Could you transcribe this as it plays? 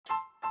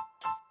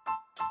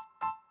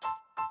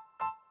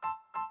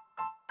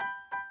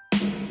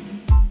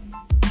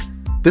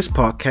This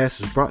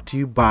podcast is brought to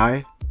you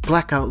by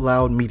Black Out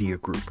Loud Media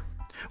Group.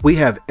 We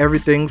have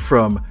everything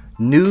from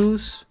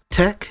news,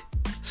 tech,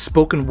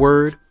 spoken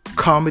word,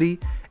 comedy,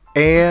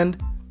 and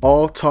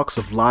all talks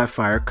of live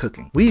fire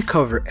cooking. We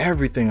cover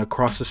everything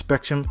across the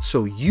spectrum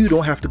so you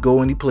don't have to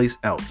go anyplace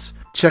else.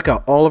 Check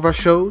out all of our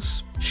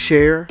shows,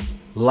 share,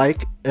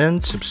 like,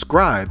 and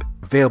subscribe.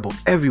 Available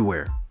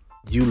everywhere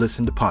you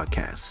listen to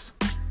podcasts.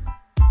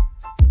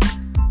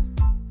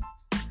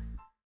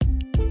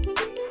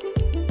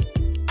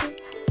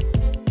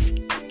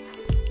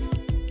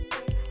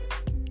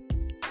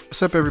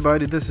 What's up,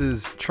 everybody? This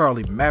is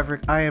Charlie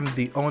Maverick. I am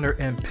the owner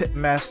and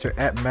pitmaster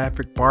at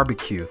Maverick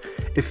Barbecue.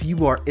 If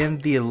you are in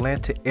the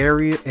Atlanta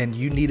area and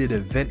you need an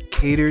event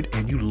catered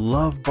and you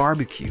love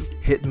barbecue,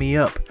 hit me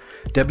up.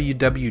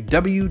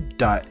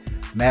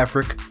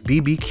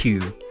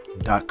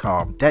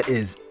 www.maverickbbq.com. That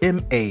is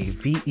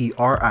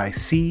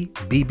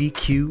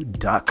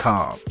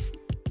MAVERICBBQ.com.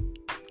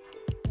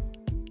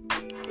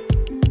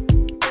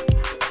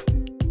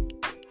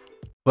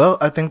 Well,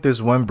 I think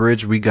there's one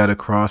bridge we gotta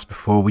cross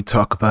before we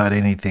talk about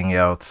anything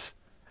else.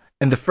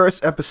 In the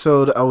first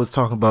episode, I was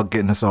talking about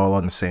getting us all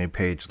on the same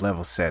page,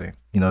 level setting.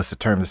 You know, it's a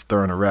term that's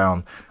thrown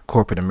around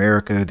corporate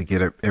America to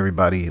get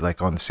everybody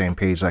like on the same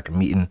page, like a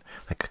meeting,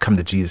 like a come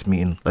to Jesus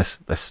meeting. Let's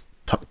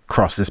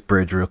cross this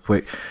bridge real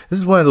quick. This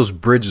is one of those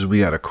bridges we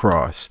gotta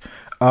cross.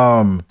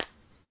 And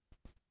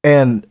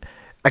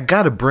I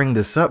gotta bring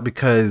this up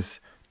because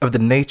of the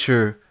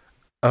nature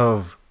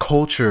of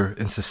culture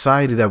and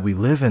society that we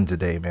live in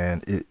today,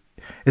 man.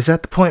 It's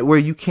at the point where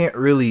you can't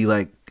really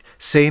like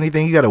say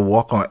anything. You got to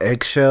walk on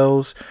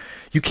eggshells.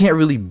 You can't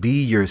really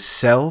be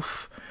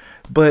yourself.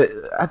 But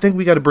I think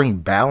we got to bring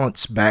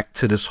balance back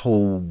to this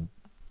whole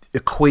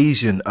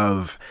equation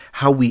of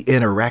how we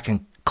interact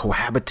and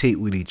cohabitate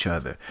with each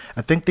other.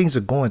 I think things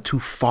are going too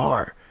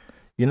far.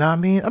 You know what I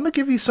mean? I'm gonna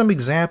give you some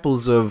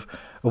examples of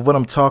what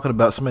I'm talking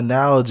about, some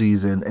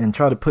analogies, and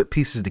try to put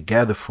pieces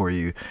together for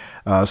you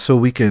so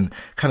we can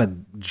kind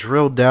of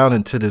drill down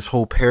into this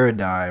whole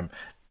paradigm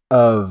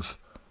of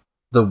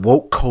the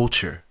woke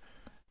culture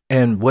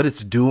and what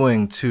it's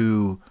doing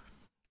to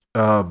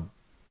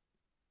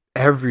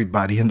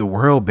everybody in the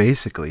world,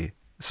 basically.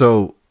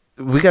 So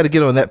we got to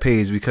get on that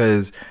page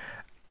because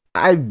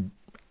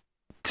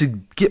to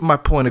get my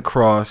point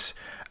across,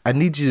 I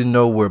need you to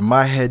know where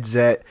my head's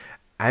at.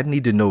 I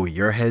need to know where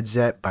your head's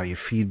at by your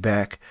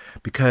feedback,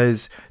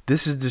 because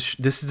this is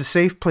the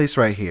safe place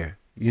right here.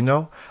 You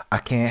know, I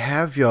can't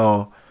have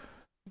y'all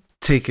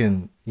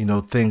taking, you know,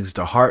 things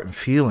to heart and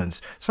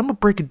feelings. So I'm gonna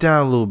break it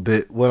down a little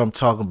bit what I'm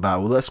talking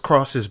about. Well, let's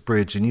cross this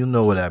bridge, and you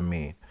know what I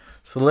mean.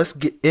 So let's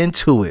get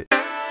into it.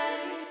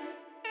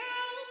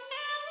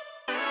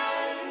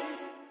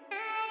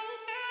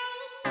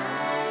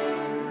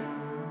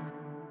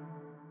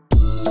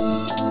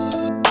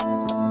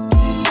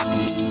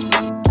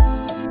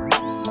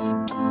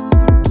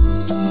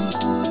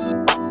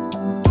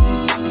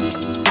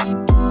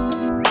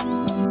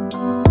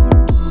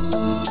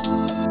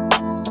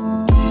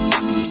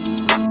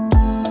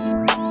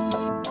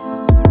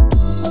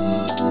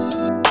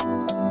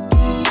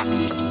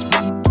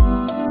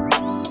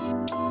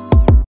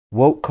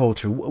 Woke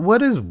culture.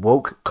 What is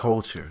woke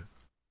culture?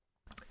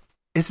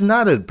 It's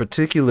not a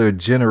particular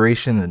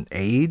generation and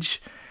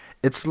age.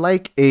 It's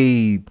like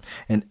an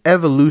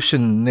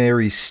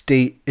evolutionary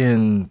state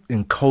in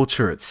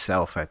culture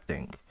itself, I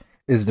think,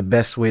 is the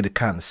best way to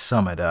kind of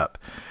sum it up.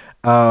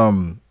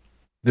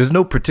 There's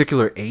no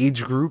particular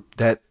age group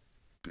that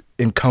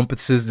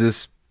encompasses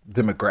this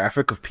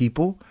demographic of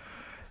people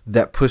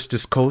that push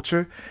this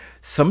culture.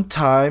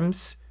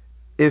 Sometimes,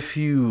 if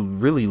you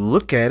really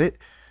look at it,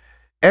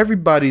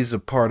 everybody's a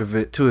part of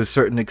it to a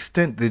certain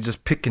extent. They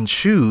just pick and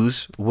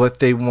choose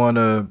what they want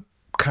to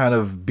kind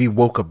of be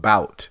woke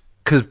about.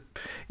 Because,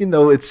 you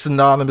know, it's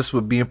synonymous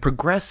with being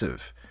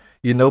progressive,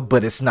 you know,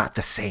 but it's not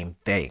the same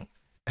thing.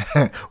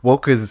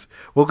 woke is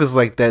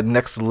like that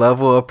next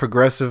level of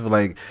progressive.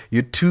 Like,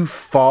 you're too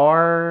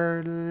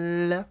far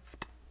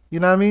left.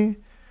 You know what I mean?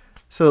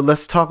 So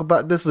let's talk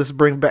about this. Let's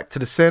bring back to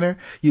the center.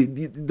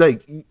 You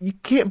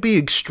can't be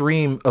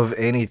extreme of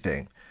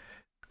anything.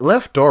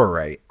 Left or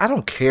right, I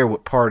don't care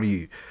what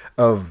party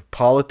of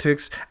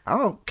politics, I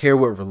don't care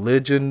what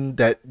religion,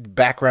 that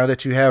background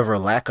that you have or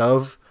lack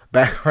of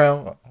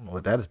background, I don't know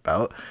what that is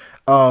about.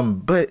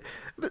 But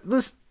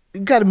you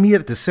got to meet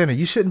at the center.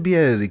 You shouldn't be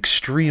at an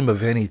extreme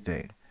of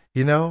anything,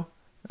 you know?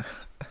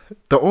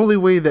 The only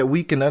way that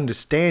we can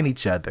understand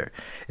each other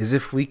is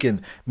if we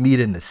can meet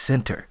in the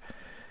center.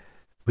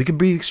 We can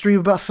be extreme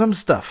about some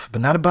stuff,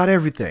 but not about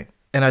everything.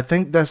 And I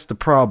think that's the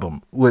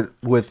problem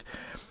with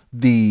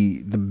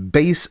the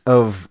base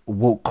of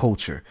woke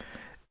culture.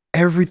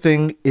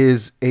 Everything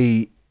is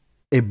a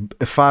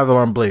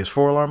 5-alarm blaze,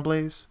 4-alarm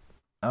blaze.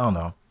 I don't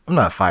know. I'm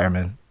not a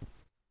fireman.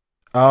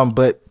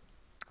 But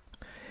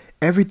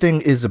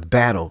everything is a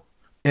battle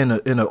in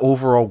an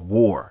overall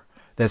war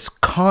that's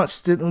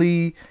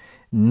constantly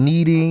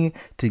needing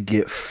to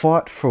get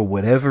fought for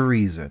whatever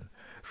reason,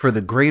 for the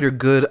greater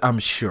good. I'm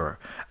sure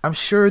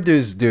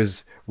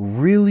there's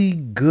really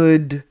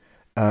good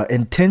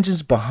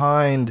intentions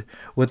behind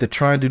what they're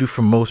trying to do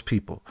for most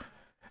people,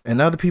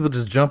 and other people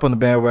just jump on the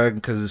bandwagon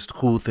because it's the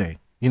cool thing.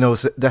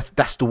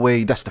 That's the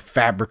way. That's the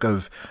fabric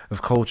of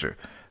culture.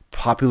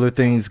 Popular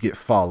things get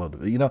followed.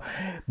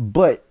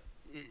 But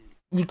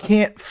you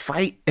can't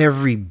fight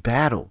every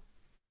battle.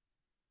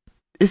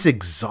 It's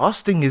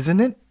exhausting, isn't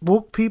it,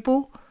 woke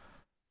people?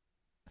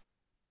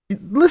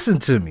 Listen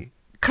to me.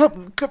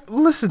 Come,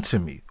 listen to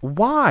me.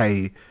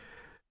 Why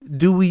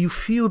do we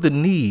feel the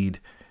need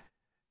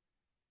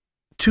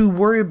to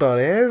worry about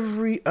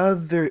every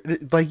other?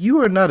 Like,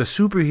 you are not a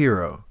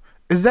superhero.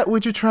 Is that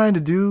what you're trying to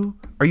do?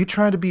 Are you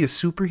trying to be a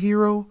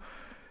superhero?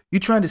 You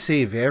trying to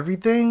save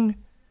everything,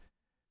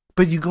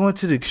 but you going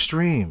to the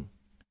extreme.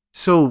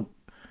 So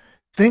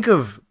think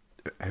of,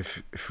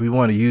 if we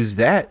want to use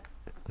that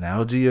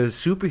analogy as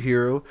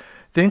superhero,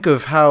 think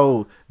of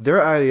how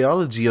their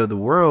ideology of the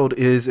world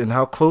is and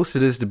how close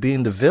it is to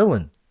being the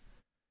villain.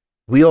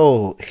 We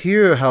all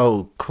hear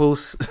how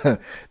close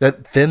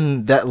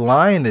that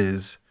line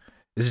is.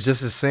 It's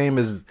just the same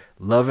as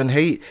love and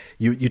hate.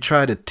 You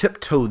try to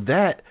tiptoe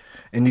that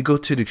and you go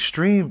to the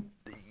extreme.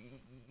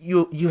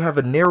 You have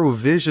a narrow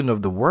vision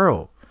of the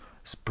world.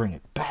 Let's bring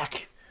it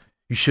back.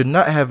 You should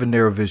not have a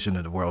narrow vision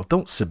of the world.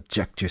 Don't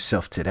subject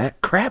yourself to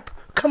that crap.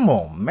 Come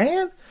on,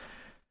 man.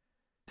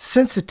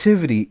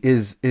 Sensitivity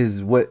is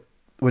what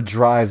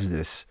drives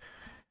this.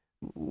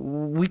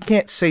 We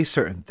can't say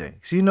certain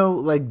things.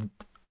 Like,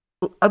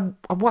 I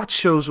watch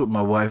shows with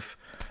my wife,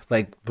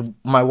 like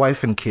my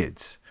wife and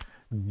kids.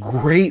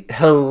 Great,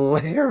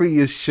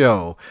 hilarious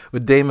show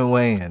with Damon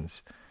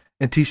Wayans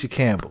and Tisha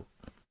Campbell.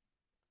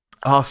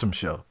 Awesome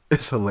show.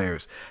 It's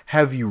hilarious.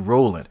 Have you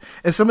rolling.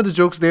 And some of the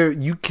jokes there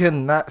you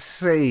cannot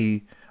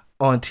say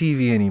on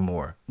TV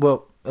anymore.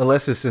 Well,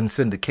 unless it's in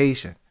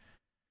syndication.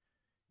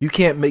 You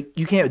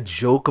can't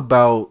joke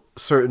about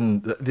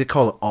certain, they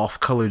call it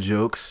off-color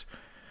jokes.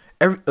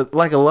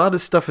 Like, a lot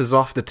of stuff is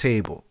off the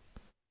table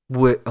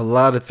with a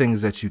lot of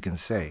things that you can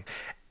say.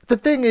 The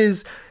thing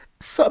is,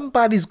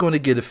 somebody's going to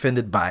get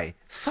offended by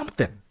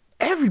something.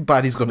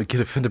 Everybody's going to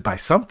get offended by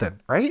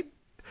something, right?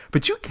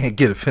 But you can't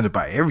get offended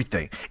by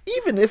everything,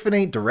 even if it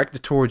ain't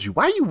directed towards you.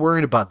 Why are you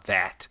worried about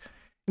that?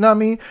 You know what I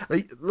mean?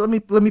 Like, let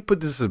me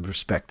put this in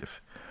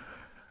perspective.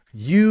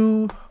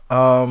 You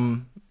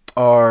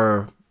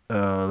are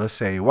let's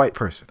say a white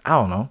person. I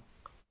don't know.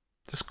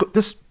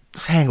 Just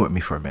hang with me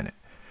for a minute.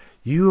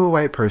 You're a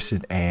white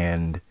person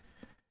and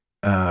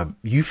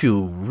you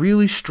feel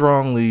really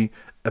strongly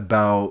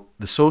about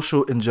the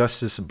social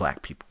injustice of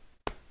black people,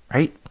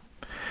 right?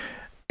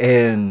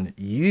 And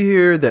you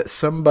hear that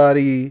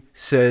somebody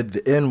said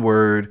the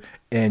N-word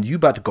and you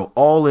about to go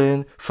all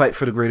in, fight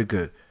for the greater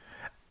good.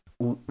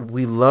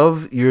 We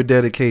love your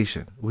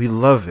dedication. We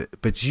love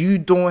it. But you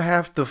don't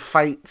have to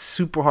fight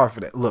super hard for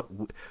that.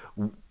 Look,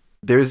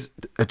 there's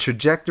a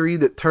trajectory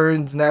that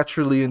turns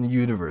naturally in the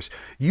universe.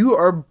 You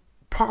are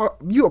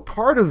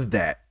part of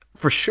that,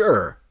 for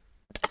sure.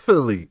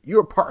 Definitely.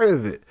 You're a part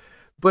of it.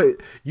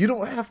 But you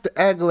don't have to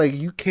act like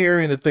you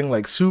carrying a thing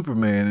like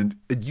Superman,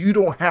 and you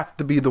don't have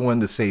to be the one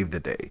to save the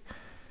day.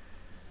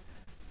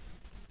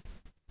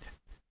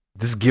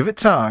 Just give it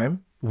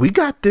time. We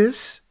got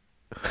this.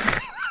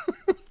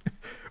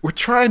 We're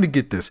trying to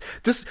get this.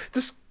 Just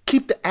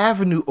keep the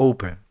avenue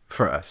open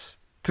for us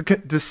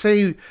to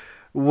say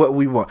what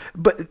we want.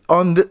 But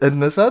on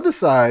this other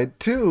side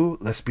too,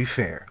 let's be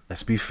fair.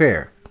 Let's be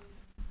fair.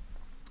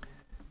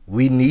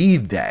 We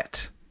need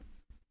that.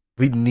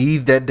 We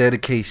need that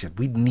dedication.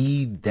 We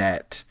need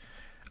that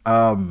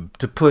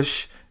to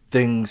push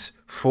things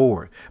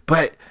forward.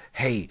 But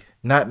hey,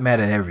 not mad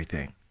at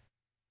everything.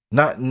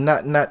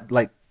 Not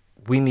like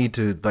we need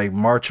to like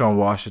march on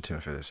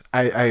Washington for this.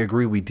 I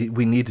agree. We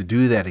need to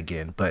do that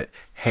again. But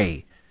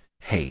hey,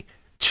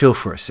 chill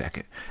for a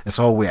second. That's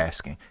all we're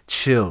asking.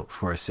 Chill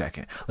for a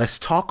second. Let's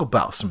talk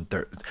about some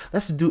things.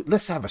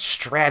 Let's have a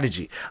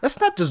strategy. Let's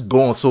not just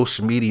go on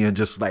social media and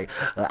just like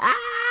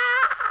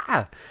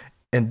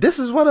and this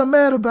is what I'm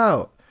mad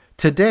about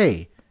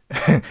today.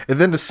 And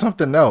then there's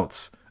something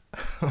else.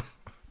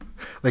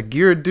 Like,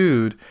 you're a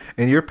dude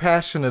and you're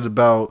passionate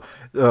about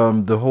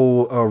the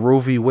whole Roe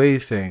v.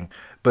 Wade thing,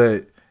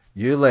 but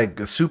you're like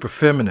a super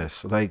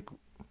feminist. Like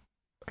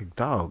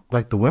dog,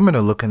 like the women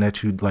are looking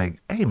at you like,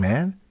 hey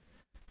man,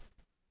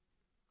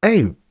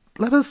 hey,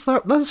 let us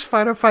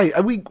fight our fight.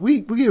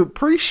 We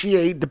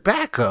appreciate the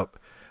backup,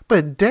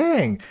 but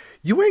dang,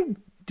 you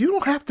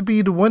don't have to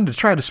be the one to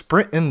try to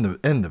sprint in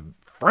the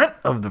front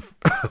of the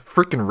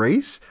freaking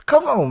race.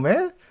 Come on,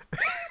 man.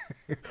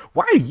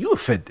 Why are you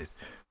offended?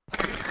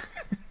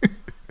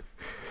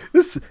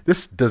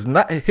 This does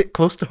not hit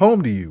close to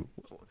home to you.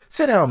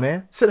 Sit down,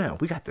 man. Sit down.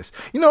 We got this.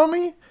 You know what I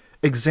mean?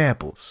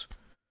 Examples.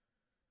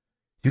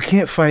 You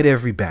can't fight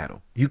every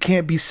battle. You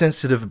can't be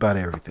sensitive about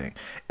everything.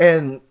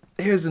 And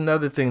here's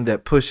another thing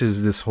that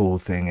pushes this whole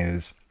thing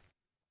is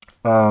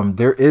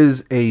there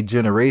is a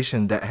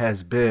generation that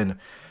has been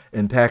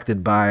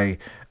impacted by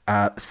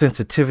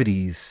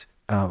sensitivities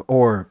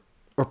or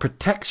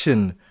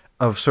protection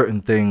of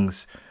certain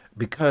things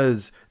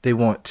because they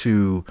want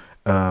to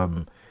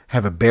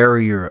have a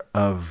barrier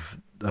of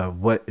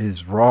what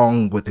is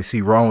wrong, what they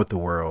see wrong with the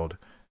world,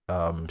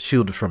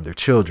 shielded from their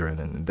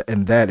children,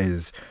 and that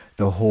is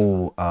the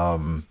whole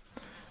um,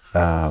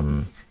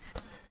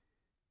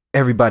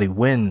 everybody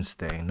wins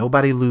thing.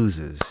 Nobody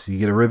loses. You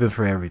get a ribbon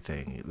for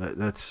everything.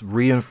 Let's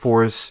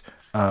reinforce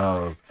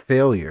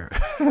failure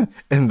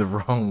in the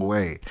wrong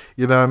way.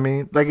 You know what I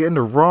mean? Like in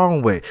the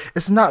wrong way.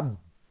 It's not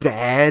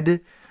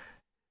bad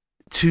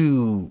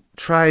to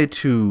try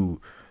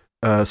to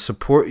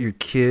support your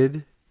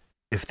kid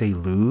if they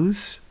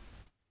lose,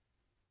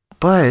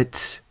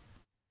 but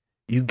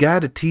you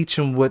got to teach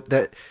them what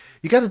that.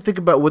 You got to think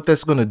about what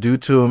that's going to do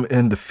to them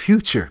in the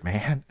future,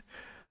 man.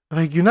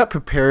 Like you're not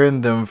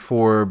preparing them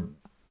for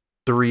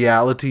the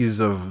realities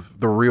of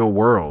the real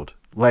world.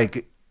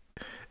 Like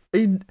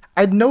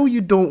I know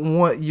you don't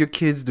want your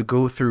kids to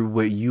go through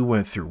what you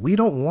went through. We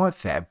don't want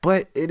that,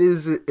 but it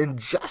is an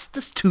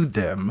injustice to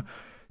them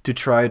to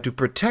try to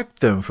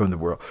protect them from the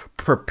world,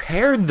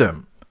 prepare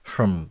them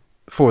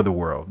for the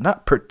world,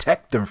 not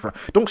protect them from.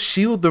 Don't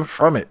shield them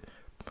from it.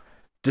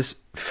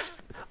 Just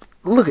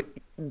look at.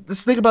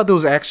 Just think about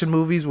those action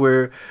movies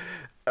where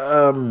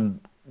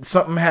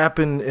something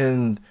happened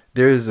and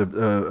there's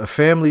a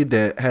family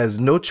that has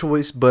no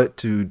choice but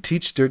to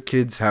teach their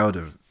kids how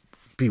to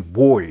be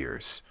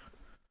warriors,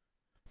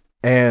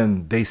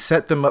 and they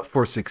set them up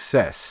for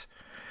success.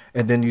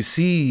 And then you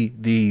see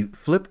the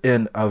flip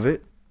end of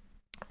it,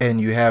 and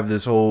you have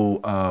this whole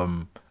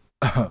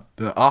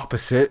the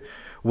opposite,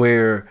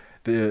 where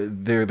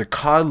they're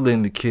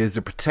coddling the kids,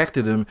 they're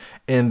protecting them,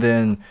 and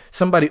then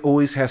somebody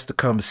always has to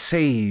come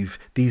save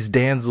these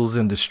damsels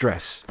in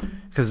distress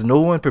because no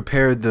one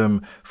prepared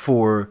them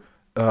for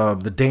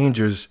the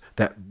dangers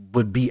that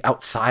would be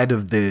outside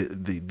of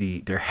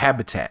their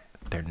habitat,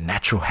 their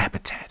natural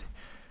habitat.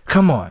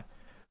 Come on.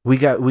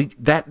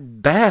 That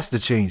has to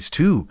change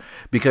too,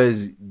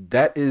 because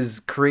that is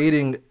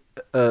creating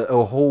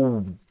a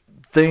whole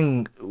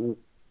thing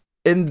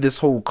in this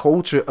whole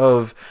culture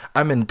of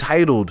I'm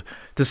entitled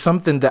to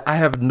something that I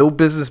have no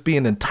business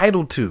being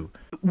entitled to.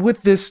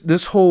 With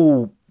this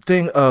whole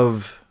thing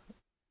of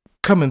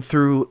coming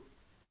through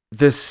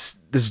this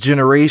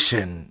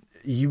generation,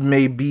 you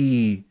may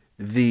be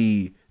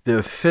the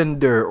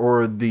offender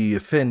or the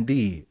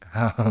offendee.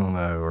 I don't know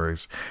how it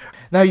works.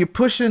 Now you're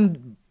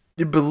pushing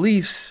your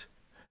beliefs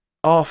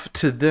off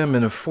to them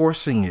and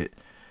enforcing it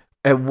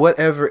at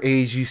whatever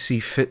age you see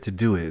fit to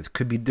do it. It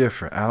could be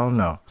different. I don't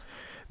know.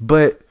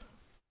 But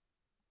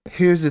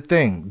here's the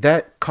thing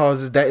that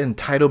causes that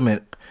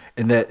entitlement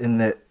and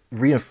that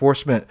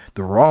reinforcement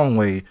the wrong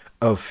way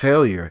of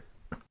failure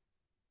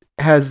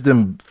has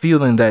them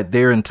feeling that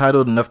they're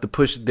entitled enough to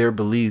push their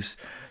beliefs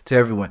to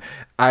everyone.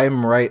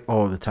 I'm right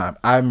all the time.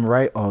 I'm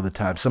right all the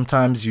time.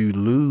 Sometimes you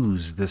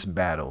lose this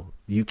battle.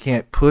 You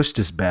can't push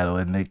this battle,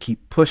 and they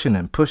keep pushing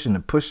and pushing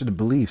and pushing the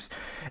beliefs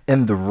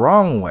in the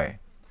wrong way.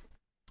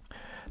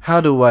 How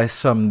do I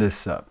sum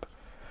this up?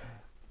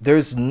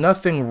 There's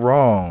nothing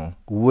wrong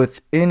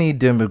with any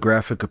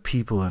demographic of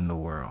people in the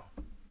world,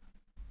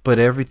 but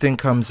everything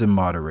comes in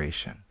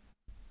moderation.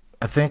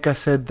 I think I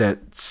said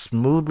that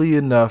smoothly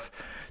enough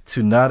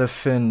to not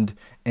offend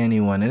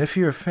anyone. And if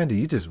you're offended,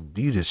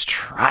 you just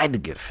tried to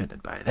get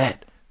offended by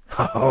that.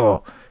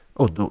 Oh,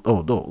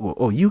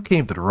 you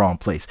came to the wrong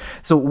place.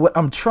 So what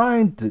I'm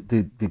trying to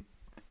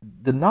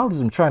the knowledge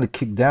I'm trying to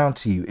kick down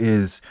to you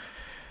is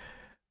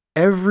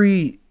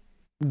every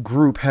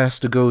group has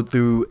to go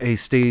through a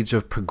stage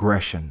of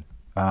progression,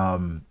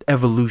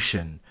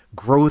 evolution,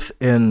 growth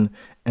in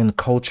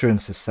culture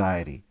and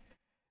society.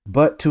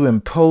 But to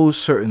impose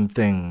certain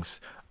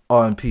things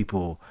on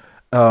people,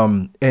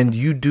 and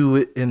you do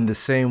it in the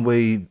same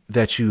way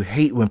that you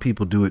hate when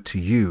people do it to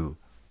you,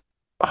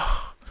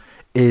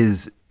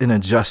 is an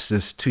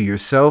injustice to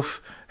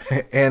yourself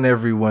and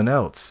everyone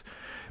else.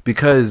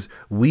 Because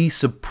we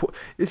support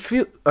it.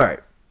 All right,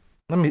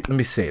 let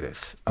me say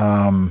this.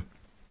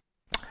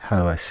 How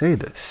do I say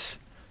this?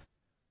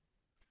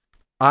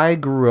 I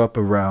grew up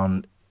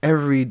around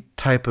every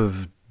type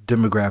of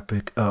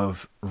demographic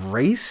of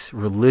race,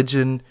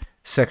 religion,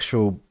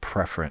 sexual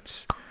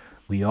preference.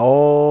 We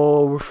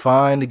all were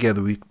fine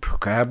together. We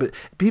grab it.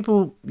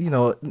 People,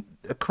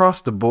 across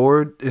the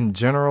board in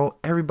general,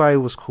 everybody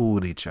was cool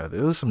with each other.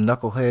 There was some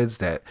knuckleheads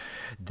that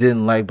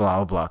didn't like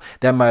blah, blah.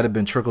 That might have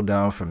been trickled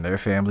down from their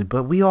family,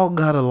 but we all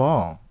got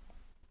along.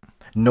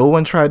 No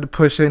one tried to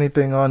push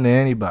anything onto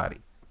anybody.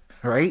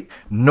 Right?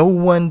 No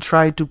one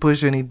tried to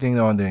push anything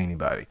onto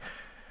anybody.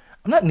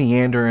 I'm not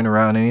meandering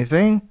around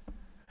anything.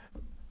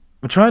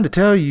 I'm trying to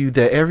tell you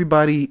that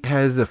everybody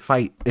has a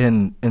fight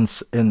in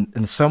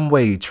some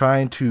way,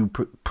 trying to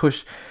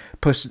push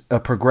a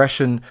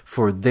progression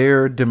for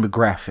their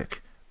demographic.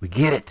 We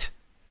get it,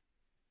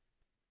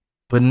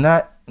 but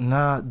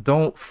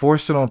don't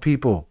force it on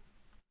people.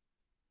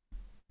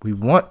 We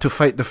want to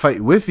fight the fight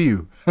with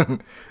you.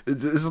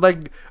 It's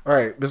like, all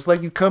right, it's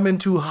like you come in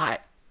too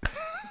hot.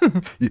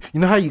 You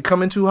know how you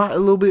come in too hot a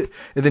little bit,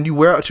 and then you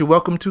wear out your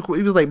welcome too quick.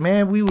 He was like,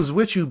 man, we was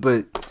with you,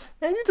 but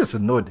man, you just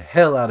annoyed the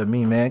hell out of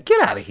me, man.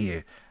 Get out of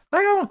here.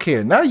 Like, I don't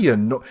care. Now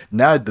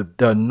now the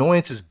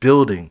annoyance is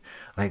building.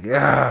 Like,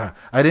 I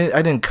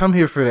didn't come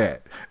here for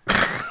that.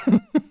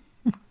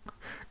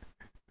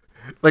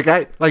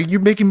 Like you're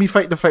making me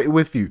fight the fight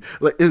with you.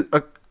 Let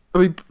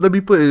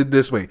me put it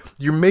this way: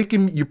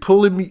 you're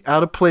pulling me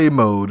out of play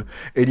mode,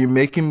 and you're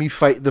making me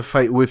fight the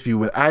fight with you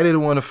when I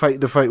didn't want to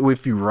fight the fight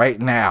with you right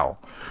now.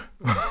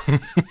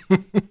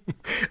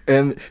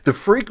 And the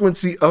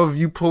frequency of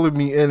you pulling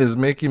me in is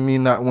making me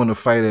not want to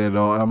fight it at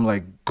all. I'm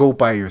like, go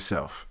by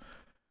yourself.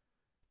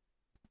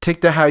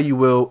 Take that how you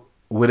will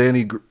with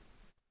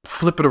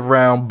flip it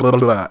around, blah, blah,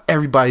 blah.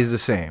 Everybody's the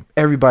same.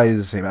 Everybody's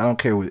the same. I don't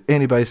care what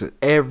anybody says.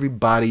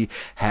 Everybody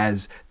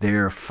has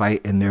their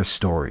fight and their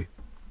story.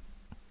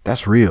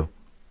 That's real.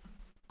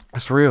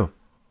 That's real.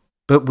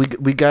 But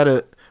we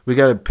gotta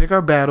pick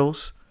our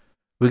battles.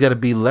 We got to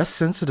be less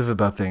sensitive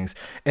about things,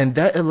 and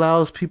that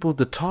allows people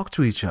to talk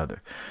to each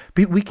other.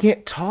 We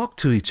can't talk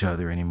to each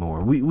other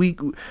anymore. We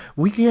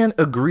can't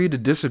agree to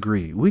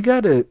disagree. We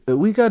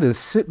gotta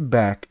sit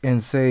back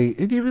and say,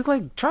 you be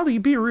like, Charlie, you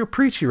be a real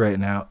preachy right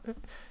now.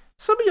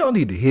 Some of y'all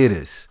need to hear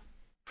this,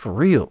 for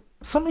real.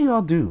 Some of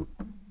y'all do,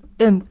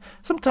 and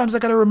sometimes I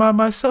gotta remind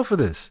myself of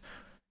this.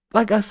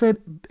 Like I said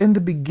in the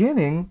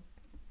beginning,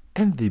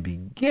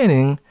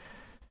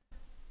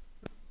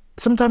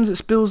 sometimes it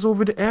spills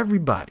over to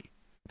everybody.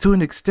 To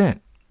an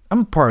extent,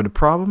 I'm part of the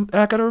problem.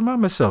 I gotta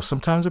remind myself.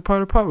 Sometimes I'm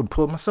part of the problem.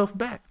 Pull myself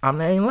back. I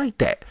ain't like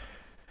that.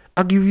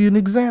 I'll give you an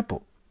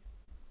example.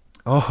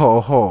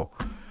 Oh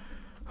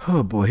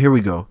boy, here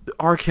we go.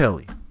 R.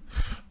 Kelly,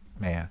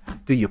 man,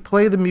 do you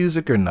play the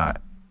music or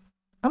not?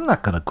 I'm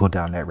not gonna go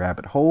down that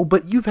rabbit hole,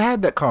 but you've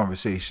had that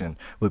conversation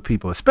with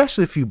people,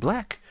 especially if you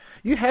black.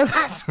 You had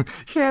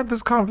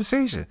this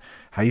conversation.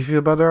 How you feel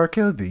about the R.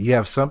 Kelly? You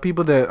have some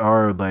people that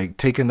are like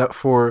taking up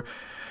for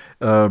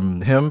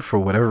him for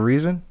whatever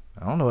reason.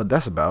 I don't know what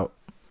that's about.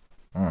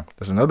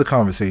 That's another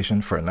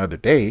conversation for another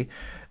day.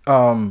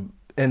 And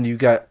you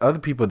got other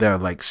people that are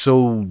like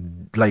so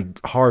like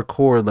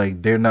hardcore,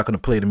 like they're not gonna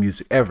play the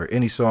music ever.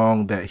 Any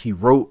song that he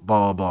wrote,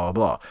 blah blah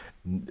blah.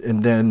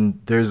 And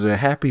then there's a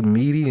happy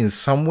median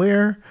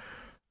somewhere.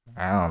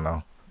 I don't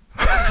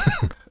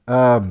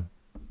know.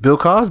 Bill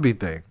Cosby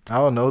thing. I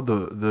don't know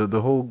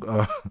the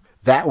whole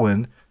that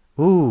one.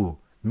 Ooh,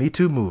 Me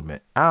Too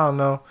movement. I don't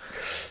know.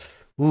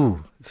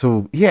 Ooh,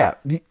 so yeah,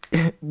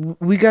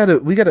 we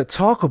gotta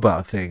talk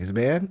about things,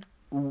 man.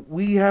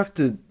 We have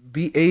to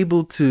be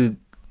able to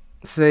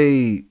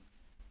say,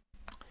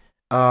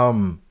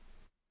 and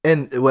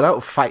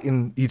without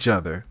fighting each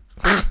other,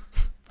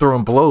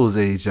 throwing blows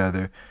at each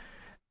other,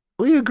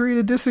 we agree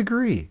to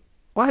disagree.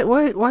 Why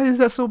is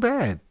that so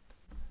bad?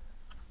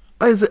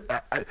 Why is it?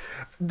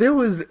 There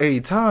was a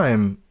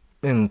time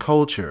in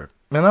culture,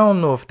 and I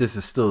don't know if this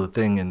is still a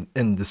thing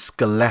in the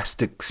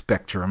scholastic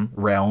spectrum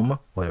realm,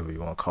 whatever you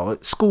want to call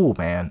it. School,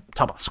 man.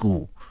 Talk about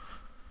school.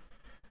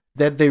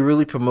 That they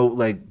really promote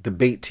like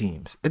debate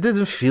teams. It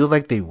doesn't feel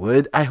like they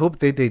would. I hope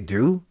they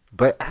do,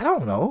 but I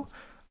don't know.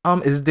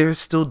 Is there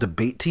still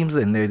debate teams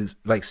and there's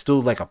like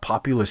still like a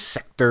popular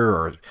sector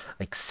or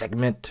like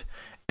segment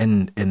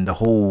in the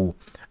whole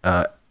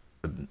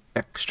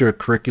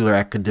extracurricular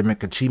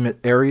academic achievement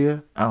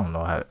area? I don't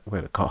know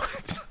where to call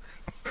it.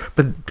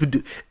 but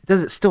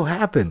does it still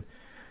happen?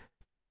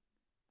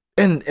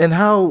 And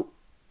how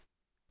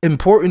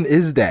important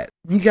is that?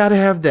 You got to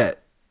have that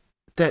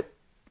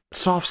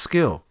soft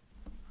skill.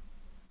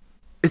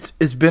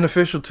 It's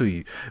beneficial to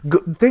you.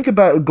 Think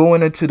about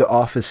going into the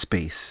office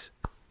space,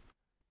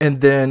 and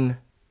then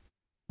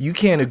you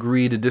can't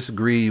agree to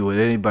disagree with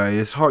anybody.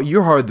 It's hard.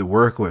 You're hard to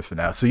work with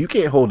now, so you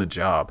can't hold a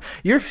job.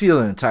 You're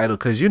feeling entitled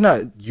because you're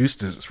not used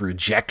to this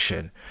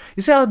rejection.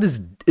 You see how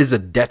this is a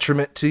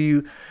detriment to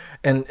you,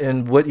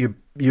 and what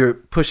you're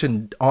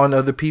pushing on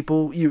other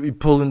people. You're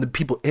pulling the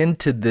people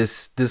into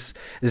this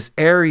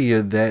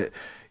area that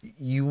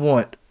you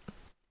want.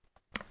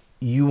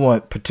 You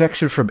want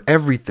protection from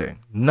everything.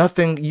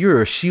 Nothing.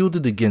 You're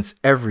shielded against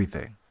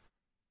everything.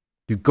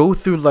 You go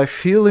through life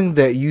feeling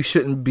that you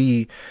shouldn't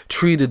be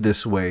treated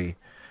this way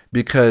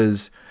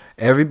because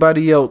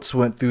everybody else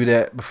went through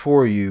that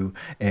before you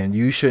and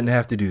you shouldn't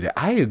have to do that.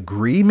 I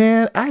agree,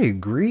 man. I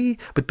agree.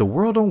 But the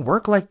world don't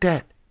work like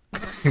that.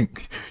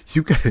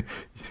 you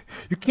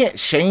can't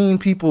shame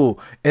people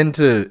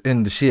into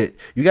shit.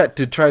 You got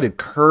to try to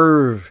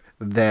curve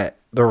that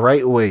the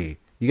right way.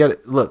 You got to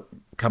look,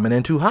 coming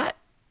in too hot.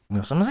 You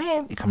know what I'm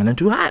saying? You're coming in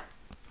too hot.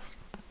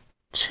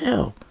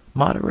 Chill.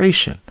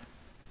 Moderation.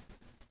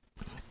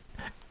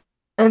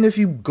 And if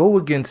you go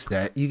against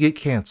that, you get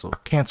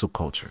canceled. Cancel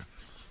culture.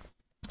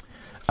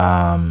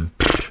 The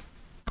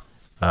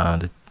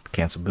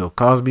cancel Bill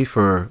Cosby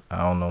for, I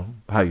don't know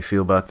how you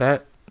feel about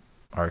that.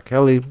 R.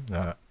 Kelly,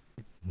 know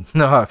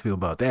how I feel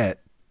about that.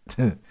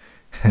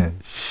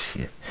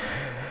 Shit.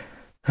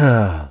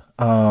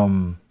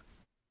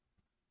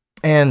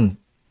 And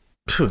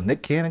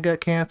Nick Cannon got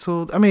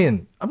canceled. I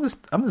mean, I'm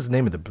just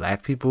naming the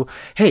black people.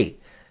 Hey,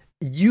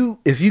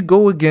 if you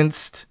go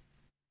against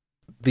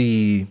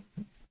the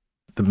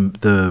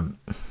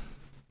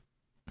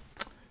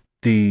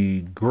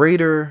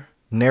greater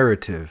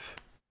narrative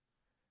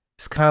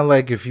It's kind of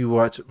like if you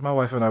watch, my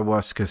wife and I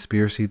watched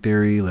Conspiracy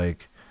Theory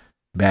like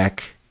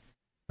back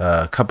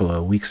a couple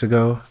of weeks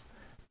ago,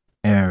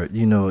 and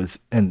it's,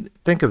 and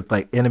think of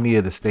like Enemy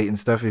of the State and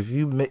stuff. If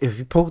you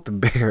poke the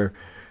bear,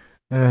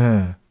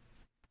 uh,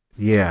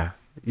 yeah,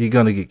 you're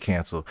gonna get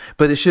canceled.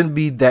 But it shouldn't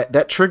be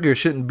that trigger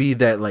shouldn't be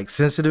that like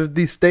sensitive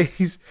these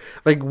days.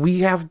 Like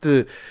we have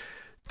to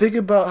think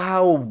about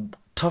how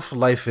tough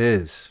life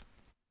is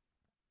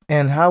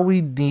and how we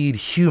need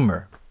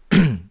humor.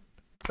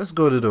 Let's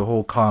go to the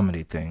whole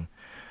comedy thing.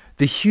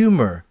 The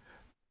humor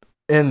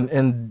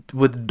and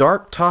with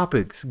dark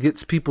topics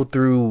gets people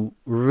through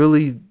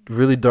really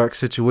really dark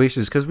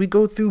situations because we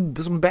go through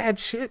some bad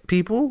shit,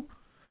 people.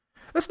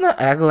 Let's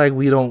not act like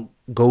we don't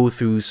go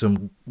through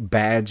some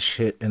bad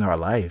shit in our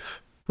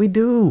life. We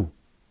do.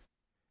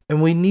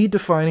 And we need to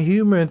find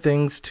humor in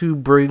things to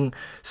bring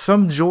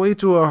some joy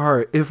to our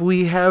heart if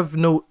we have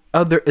no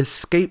other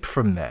escape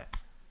from that.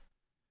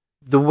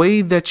 The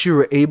way that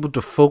you're able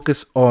to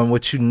focus on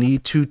what you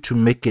need to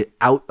make it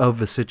out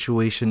of a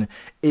situation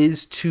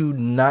is to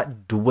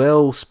not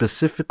dwell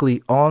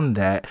specifically on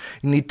that.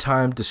 You need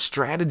time to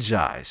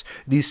strategize.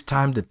 You need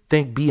time to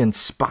think, be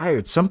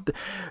inspired. Something,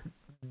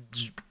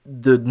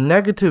 the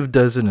negative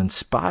doesn't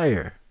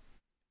inspire.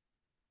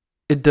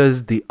 It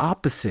does the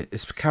opposite.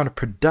 It's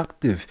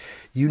counterproductive.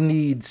 You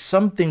need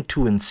something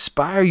to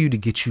inspire you, to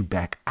get you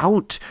back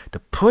out, to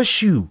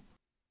push you.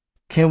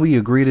 Can we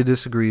agree to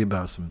disagree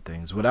about some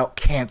things without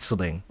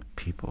canceling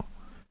people?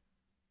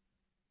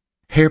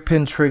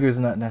 Hairpin triggers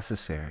not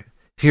necessary.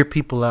 Hear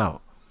people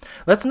out.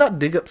 Let's not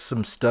dig up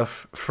some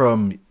stuff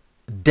from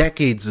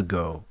decades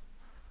ago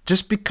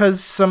just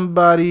because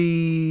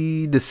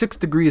somebody, the 6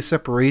 degree of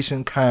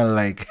separation kind of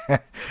like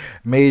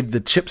made the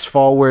chips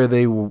fall where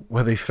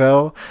they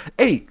fell.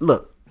 Hey,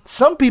 look,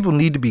 some people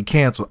need to be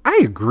canceled.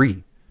 I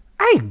agree.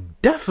 I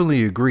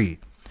definitely agree.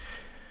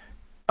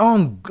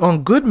 On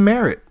good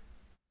merit.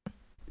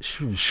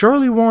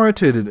 Surely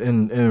warranted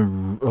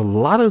in a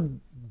lot of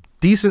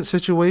decent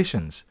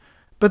situations,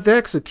 but the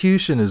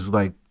execution is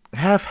like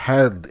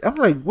half-hearted. I'm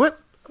like,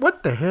 what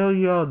the hell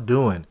y'all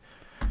doing?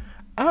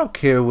 I don't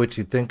care what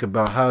you think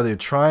about how they're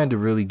trying to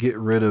really get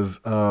rid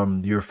of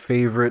your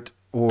favorite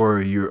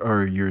or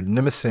your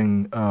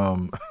nemesis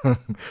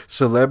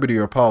celebrity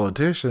or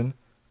politician.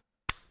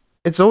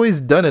 It's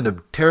always done in a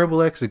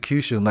terrible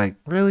execution. Like,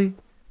 really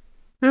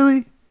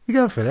you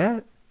got it for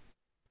that?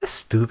 That's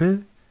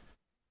stupid.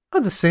 I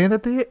was just saying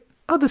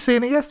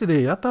it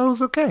yesterday. I thought it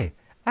was okay.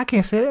 I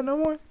can't say that no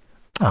more.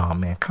 Oh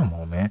man, come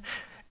on, man.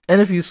 And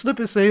if you slip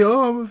and say,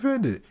 "Oh, I'm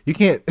offended," you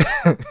can't.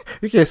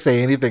 You can't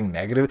say anything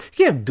negative.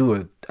 You can't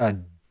do a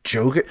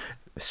joke.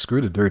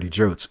 Screw the dirty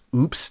jokes.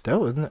 Oops, that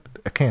wasn't.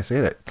 I can't say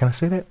that. Can I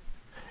say that?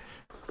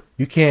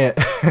 You can't.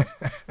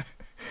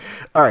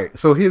 All right.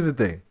 So here's the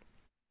thing.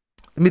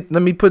 Let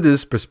me put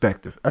this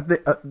perspective. I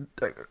think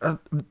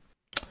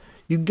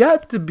you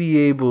got to be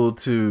able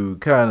to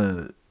kind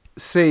of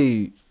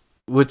say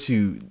what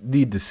you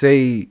need to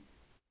say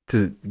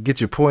to get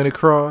your point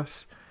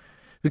across,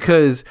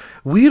 because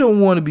we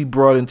don't want to be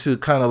brought into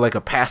kind of like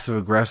a passive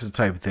aggressive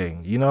type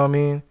thing. You know what I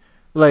mean?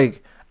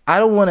 Like, I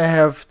don't want to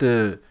have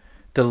to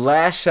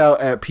lash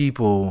out at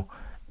people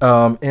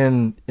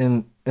in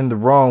the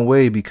wrong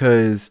way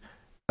because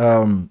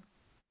I'm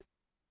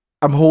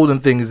holding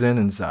things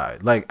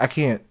inside. Like, I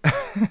can't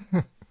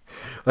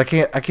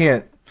I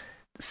can't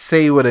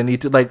say what I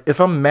need to. Like, if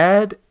I'm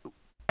mad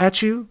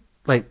at you,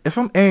 like if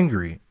I'm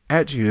angry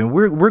at you and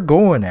we're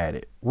going at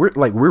it, we're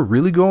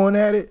really going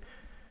at it,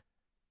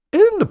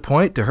 isn't the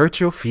point to hurt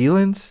your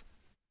feelings?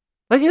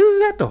 Like, isn't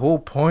that the whole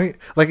point?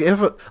 Like,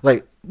 if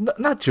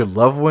not your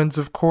loved ones,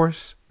 of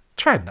course,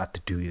 try not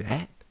to do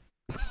that.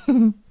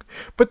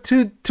 But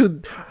to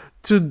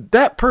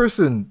that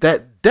person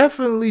that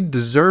definitely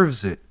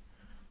deserves it,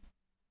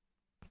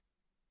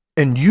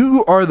 and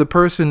you are the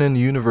person in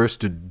the universe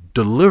to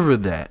deliver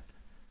that,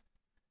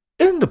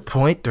 isn't the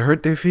point to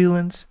hurt their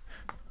feelings?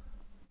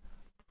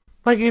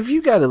 Like, if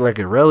you got a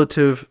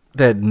relative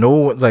that no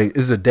one, like,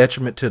 is a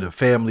detriment to the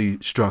family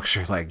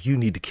structure, like, you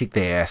need to kick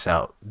their ass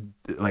out,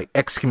 like,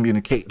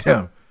 excommunicate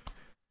them.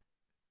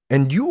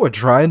 And you are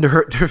trying to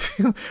hurt their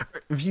feelings.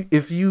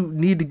 If you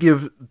need to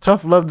give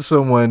tough love to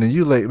someone and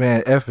you like,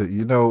 man, F it,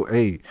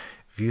 hey,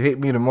 if you hate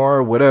me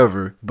tomorrow,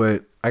 whatever,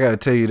 but I gotta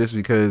tell you this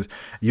because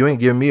you ain't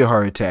giving me a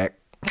heart attack.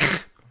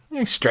 You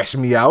ain't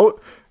stressing me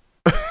out.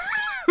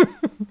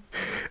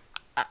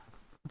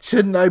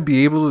 Shouldn't I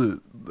be able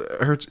to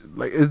hurt you?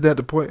 Like, is that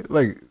the point?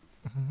 Like,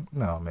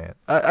 no, man.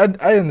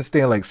 I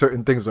understand, like,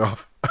 certain things are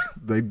off.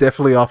 They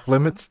definitely off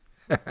limits.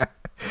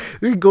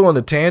 We can go on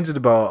a tangent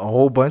about a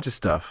whole bunch of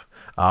stuff.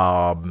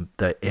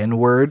 The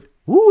N-word.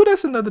 Ooh,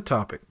 that's another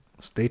topic.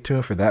 Stay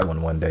tuned for that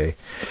one day.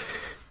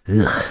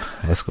 Ugh,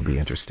 that's gonna be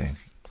interesting.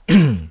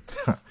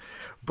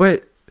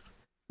 But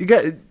you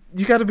got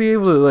to be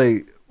able to,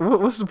 like,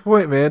 what's the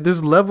point, man?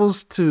 There's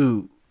levels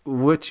to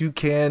what you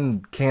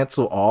can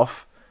cancel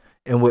off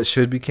and what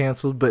should be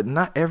canceled, but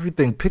not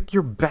everything. Pick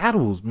your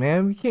battles,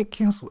 man. We can't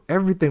cancel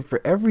everything for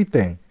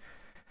everything.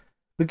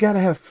 We gotta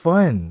have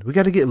fun. We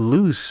gotta get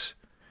loose,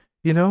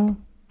 you know?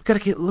 We gotta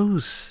get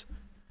loose.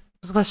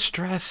 There's less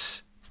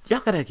stress. Y'all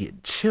gotta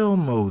get chill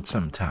mode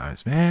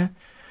sometimes, man.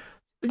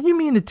 You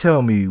mean to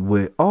tell me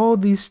with all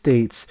these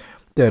states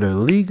that are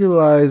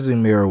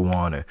legalizing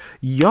marijuana,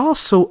 y'all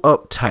so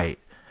uptight?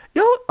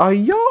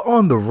 Y'all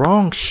on the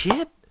wrong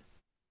shit?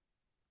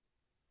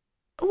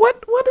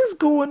 What is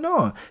going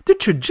on? The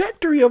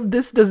trajectory of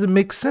this doesn't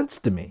make sense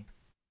to me.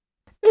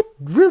 It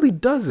really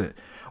doesn't.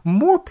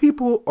 More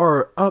people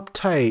are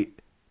uptight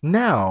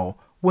now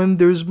when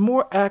there's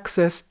more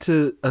access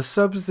to a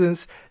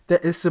substance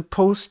that is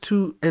supposed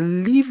to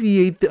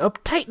alleviate the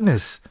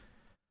uptightness.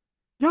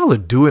 Y'all are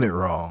doing it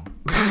wrong.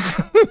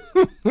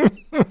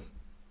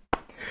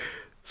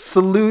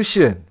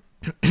 Solution.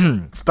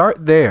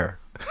 Start there.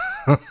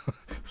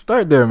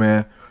 Start there,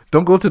 man.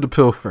 Don't go to the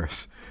pill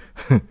first.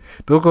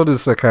 Don't go to the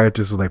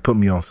psychiatrist and like put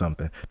me on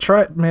something.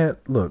 Try it, man.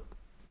 Look,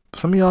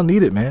 some of y'all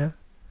need it, man.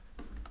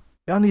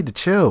 Y'all need to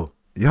chill.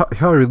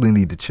 Y'all really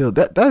need to chill.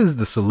 That is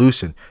the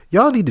solution.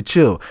 Y'all need to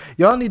chill.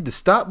 Y'all need to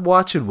stop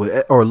watching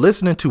or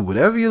listening to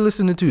whatever you're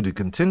listening to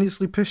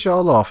continuously piss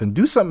y'all off and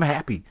do something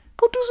happy.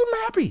 Go do something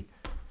happy.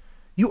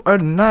 You are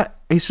not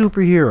a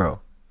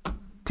superhero.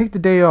 Take the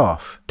day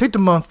off. Take the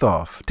month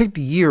off. Take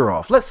the year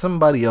off. Let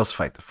somebody else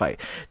fight the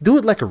fight. Do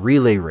it like a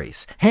relay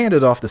race. Hand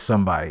it off to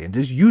somebody and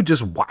you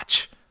just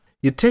watch.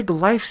 You take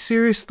life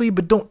seriously,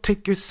 but don't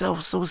take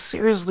yourself so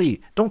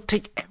seriously. Don't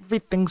take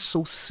everything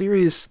so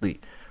seriously.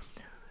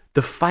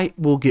 The fight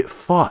will get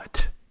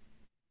fought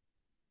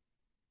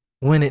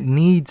when it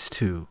needs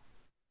to.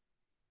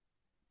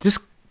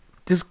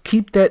 Just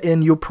keep that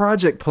in your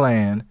project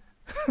plan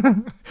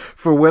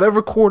for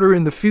whatever quarter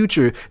in the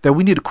future that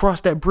we need to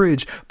cross that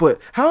bridge. But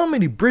how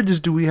many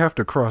bridges do we have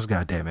to cross,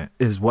 goddammit,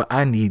 is what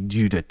I need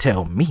you to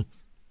tell me,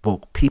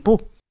 woke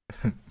people.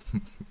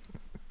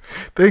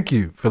 Thank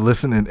you for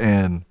listening,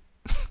 and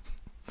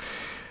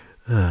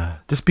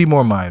just be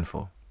more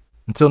mindful.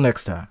 Until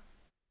next time.